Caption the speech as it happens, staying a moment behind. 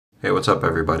Hey, what's up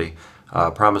everybody?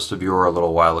 Promised a viewer a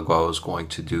little while ago I was going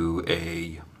to do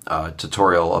a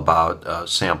tutorial about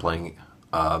sampling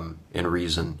in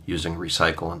Reason using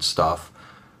Recycle and stuff.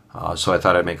 So I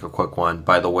thought I'd make a quick one.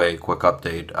 By the way, quick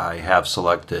update, I have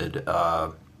selected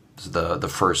the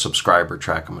first subscriber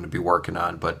track I'm going to be working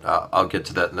on, but I'll get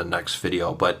to that in the next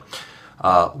video. But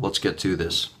let's get to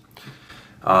this.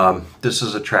 This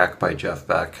is a track by Jeff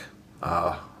Beck,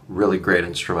 really great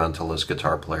instrumentalist,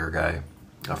 guitar player guy.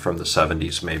 From the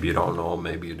 70s. Maybe you don't know him,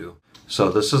 maybe you do. So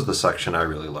this is the section I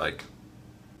really like.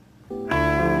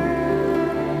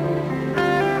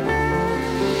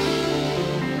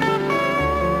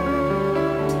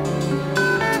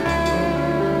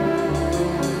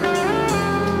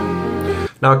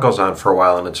 Now it goes on for a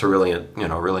while, and it's a really,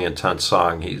 really intense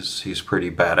song. He's pretty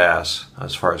badass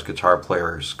as far as guitar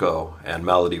players go and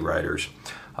melody writers.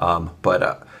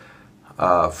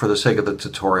 For the sake of the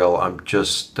tutorial, I'm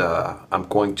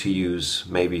going to use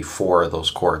maybe 4 of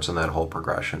those chords in that whole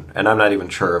progression. And I'm not even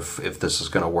sure if this is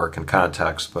going to work in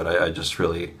context, but I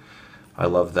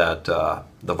love that,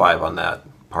 the vibe on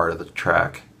that part of the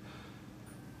track.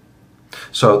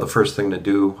 So the first thing to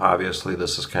do, obviously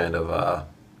this is kind of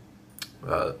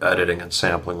editing and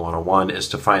sampling 101, is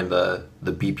to find the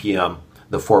BPM,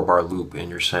 the 4-bar loop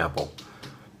in your sample.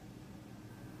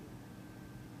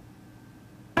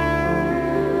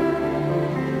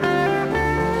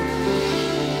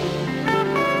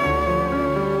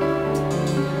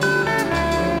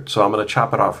 So I'm going to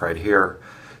chop it off right here,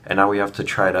 and now we have to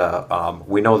try to,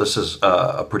 we know this is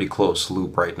a pretty close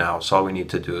loop right now, so all we need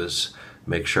to do is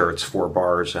make sure it's 4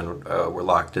 bars and we're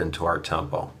locked into our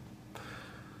tempo.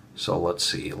 So let's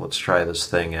see, let's try this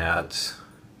thing at,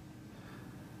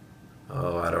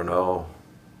 I don't know,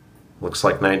 looks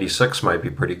like 96 might be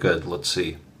pretty good. Let's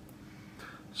see.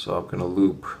 So I'm going to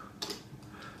loop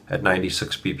at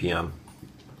 96 BPM.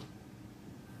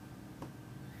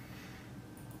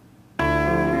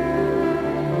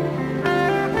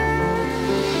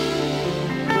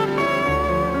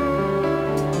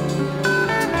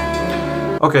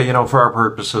 Okay, for our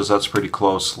purposes, that's pretty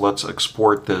close. Let's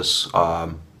export this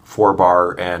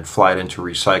 4-bar and fly it into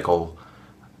Recycle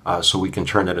so we can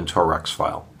turn it into a REX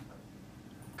file.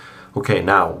 Okay,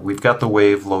 now we've got the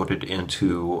wave loaded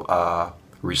into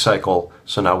Recycle,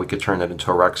 so now we could turn it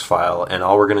into a REX file, and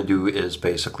all we're going to do is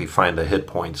basically find the hit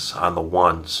points on the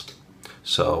ones.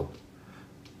 So,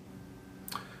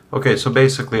 okay, so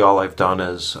basically all I've done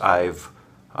is I've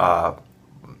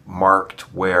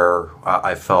marked where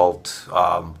I felt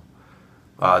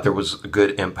there was a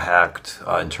good impact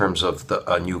in terms of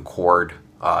a new chord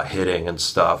hitting and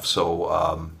stuff,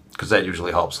 so because that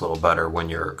usually helps a little better when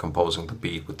you're composing the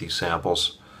beat with these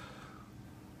samples.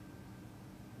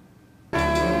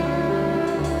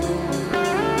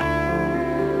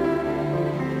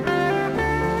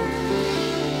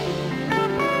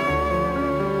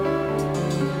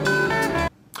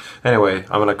 Anyway,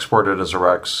 I'm going to export it as a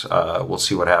REX. We'll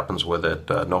see what happens with it.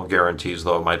 No guarantees,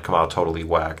 though. It might come out totally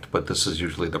whacked, but this is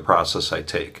usually the process I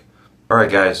take. Alright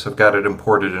guys, I've got it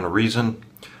imported in Reason.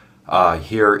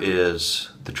 Here is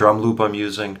the drum loop I'm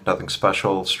using. Nothing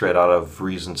special, straight out of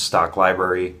Reason's stock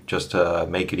library, just to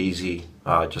make it easy,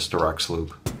 just a REX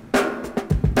loop.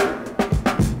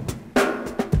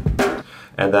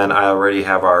 And then I already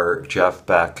have our Jeff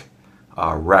Beck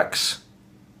REX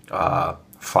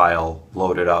file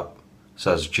loaded up. It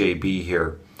says JB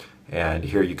here, and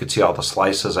here you can see all the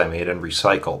slices I made in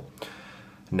Recycle.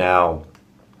 Now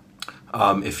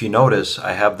if you notice,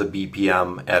 I have the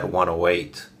BPM at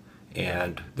 108,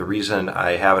 and the reason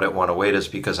I have it at 108 is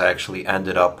because I actually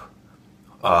ended up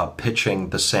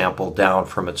pitching the sample down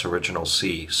from its original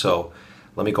C. So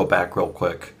let me go back real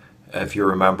quick. If you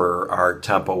remember, our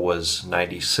tempo was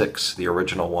 96, the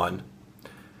original one,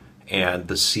 and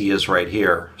the C is right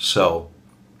here. So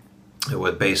it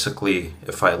would basically,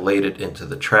 if I laid it into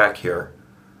the track here,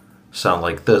 sound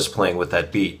like this playing with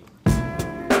that beat.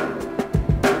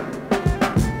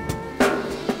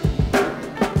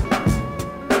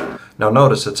 Now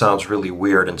notice it sounds really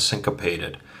weird and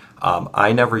syncopated.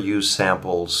 I never use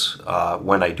samples,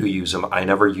 when I do use them, I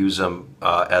never use them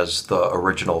as the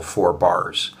original 4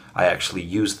 bars. I actually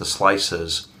use the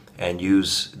slices and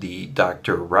use the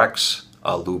drrex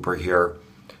looper here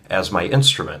as my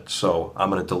instrument. So I'm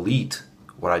going to delete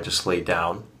what I just laid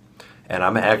down, and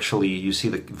I'm actually, you see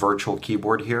the virtual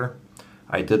keyboard here?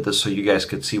 I did this so you guys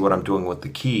could see what I'm doing with the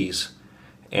keys,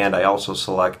 and I also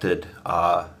selected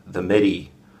the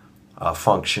MIDI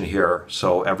function here,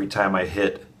 so every time I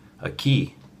hit a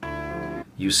key,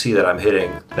 you see that I'm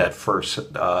hitting that first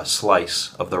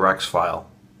slice of the REX file.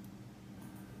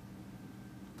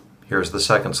 Here's the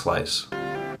second slice.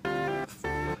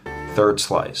 third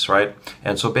slice, right?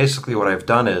 And so basically what I've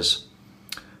done is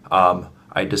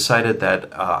I decided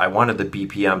that I wanted the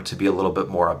BPM to be a little bit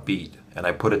more upbeat, and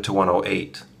I put it to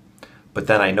 108. But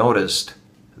then I noticed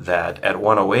that at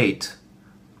 108,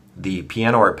 the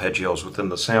piano arpeggios within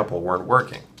the sample weren't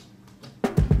working.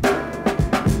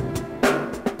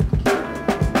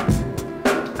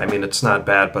 I mean, it's not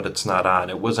bad, but it's not on.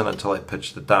 It wasn't until I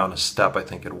pitched it down a step, I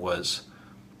think it was,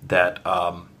 that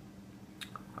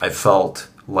I felt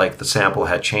like the sample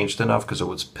had changed enough because it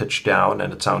was pitched down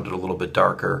and it sounded a little bit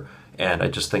darker, and I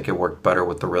just think it worked better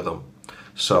with the rhythm.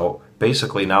 So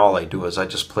basically now all I do is I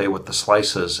just play with the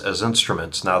slices as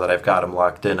instruments now that I've got them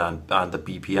locked in on the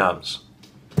BPMs.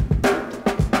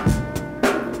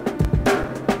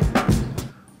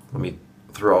 Let me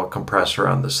throw a compressor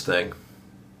on this thing.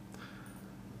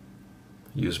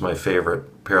 Use my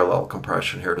favorite parallel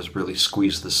compression here to really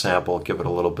squeeze the sample, give it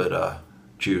a little bit of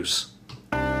juice.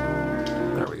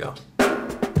 There we go.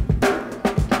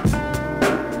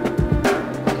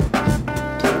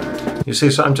 You see,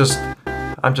 so I'm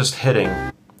just hitting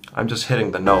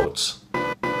the notes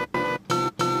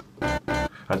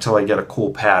until I get a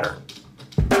cool pattern.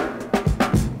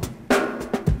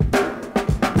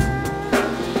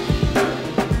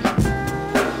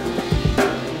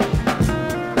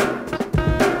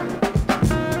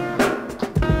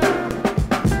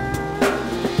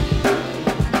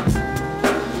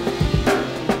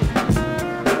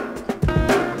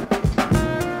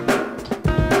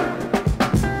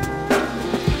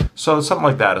 So something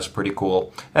like that is pretty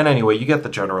cool. And anyway, you get the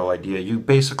general idea. You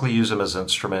basically use them as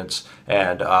instruments,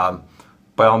 and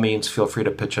by all means, feel free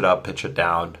to pitch it up, pitch it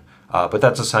down. But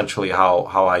that's essentially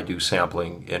how I do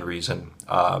sampling in Reason.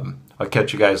 I'll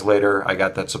catch you guys later. I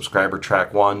got that subscriber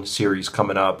track 1 series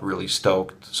coming up. Really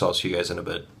stoked. So I'll see you guys in a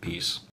bit. Peace.